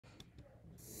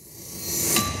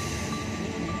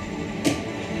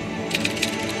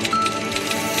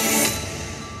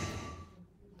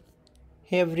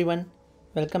Hey everyone,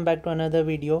 welcome back to another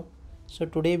video. So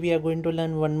today we are going to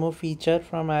learn one more feature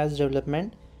from iOS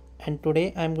development, and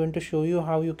today I'm going to show you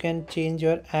how you can change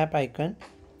your app icon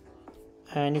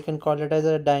and you can call it as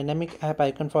a dynamic app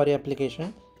icon for your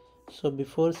application. So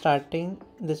before starting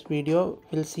this video,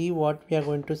 we'll see what we are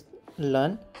going to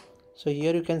learn. So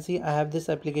here you can see I have this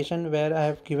application where I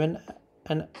have given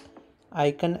an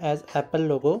icon as Apple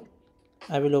logo.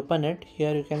 I will open it.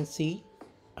 Here you can see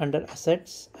under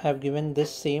assets I have given this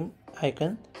same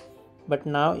icon, but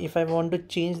now if I want to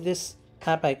change this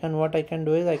app icon, what I can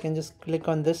do is I can just click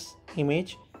on this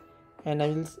image and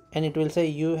it will say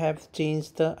you have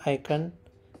changed the icon,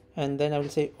 and then I will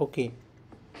say OK,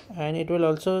 and it will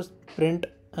also print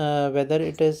whether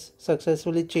it is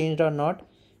successfully changed or not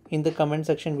in the comment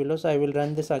section below. So I will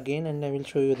run this again and I will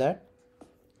show you that.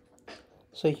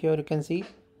 So here you can see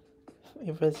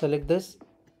if I select this,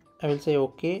 I will say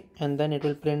OK, and then it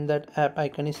will print that app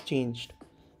icon is changed.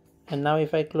 And now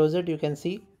if I close it, you can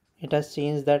see it has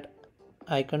changed that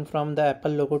icon from the Apple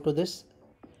logo to this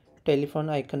telephone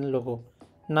icon logo.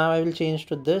 Now I will change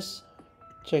to this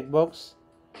checkbox.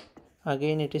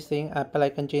 Again it is saying Apple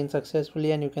icon changed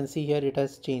successfully, and you can see here it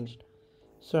has changed.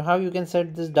 So how you can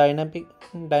set this dynamic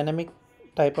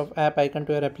type of app icon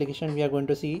to your application, we are going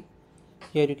to see.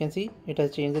 Here you can see it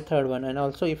has changed the third one, and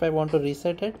also if I want to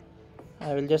reset it,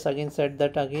 I will just again set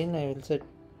that again. I will set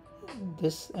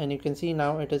this, and you can see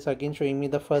now it is again showing me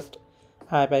the first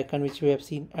app icon which we have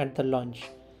seen at the launch.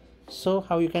 So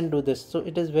how you can do this? So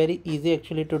it is very easy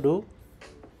actually to do.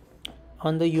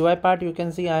 On the UI part, you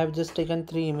can see I have just taken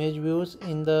 3 image views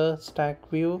in the stack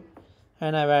view,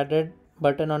 and I've added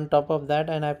button on top of that,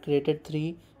 and I've created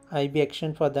 3 IB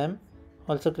action for them.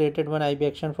 Also created one IB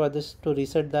action for this to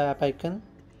reset the app icon.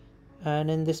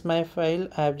 And in this my file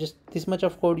I have just this much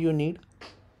of code you need.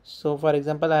 So for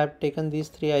example, I have taken these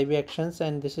 3 IB actions,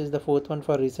 and this is the 4th one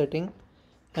for resetting,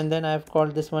 and then I have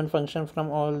called this one function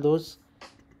from all those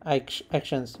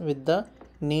actions with the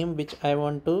name which I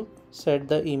want to set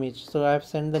the image. So I have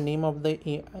sent the name of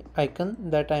the icon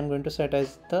that I am going to set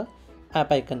as the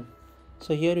app icon.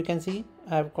 So here you can see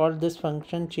I have called this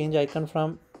function change icon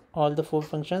from all the 4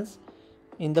 functions.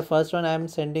 In the first one I am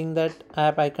sending that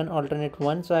app icon alternate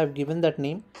 1, so I have given that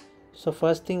name. So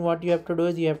first thing what you have to do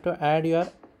is you have to add your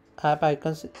app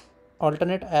icons,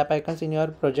 alternate app icons in your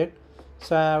project.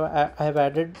 So I have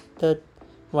added the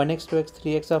 1x, 2x,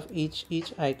 3x of each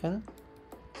icon.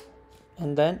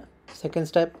 And then second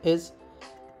step is,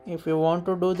 if you want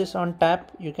to do this on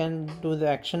tap, you can do the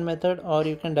action method, or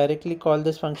you can directly call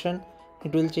this function.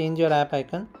 It will change your app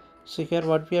icon. So here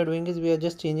what we are doing is we are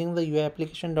just changing the UI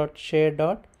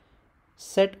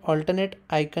application.share.set alternate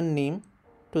icon name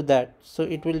to that. So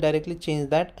it will directly change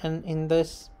that, and in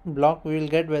this block we will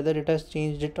get whether it has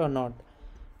changed it or not.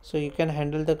 So you can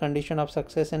handle the condition of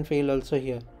success and fail also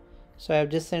here. So I have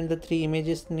just sent the 3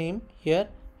 images name here,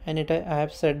 and I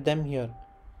have set them here.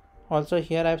 Also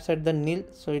here I have set the nil,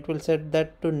 so it will set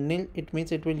that to nil. It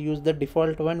means it will use the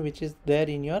default one which is there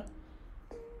in your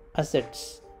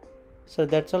assets. So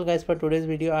that's all guys for today's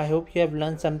video. I hope you have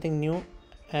learned something new,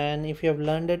 and if you have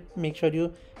learned it, make sure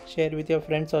you share with your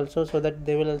friends also so that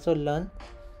they will also learn.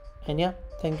 And yeah,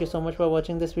 thank you so much for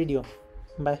watching this video.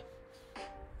 Bye.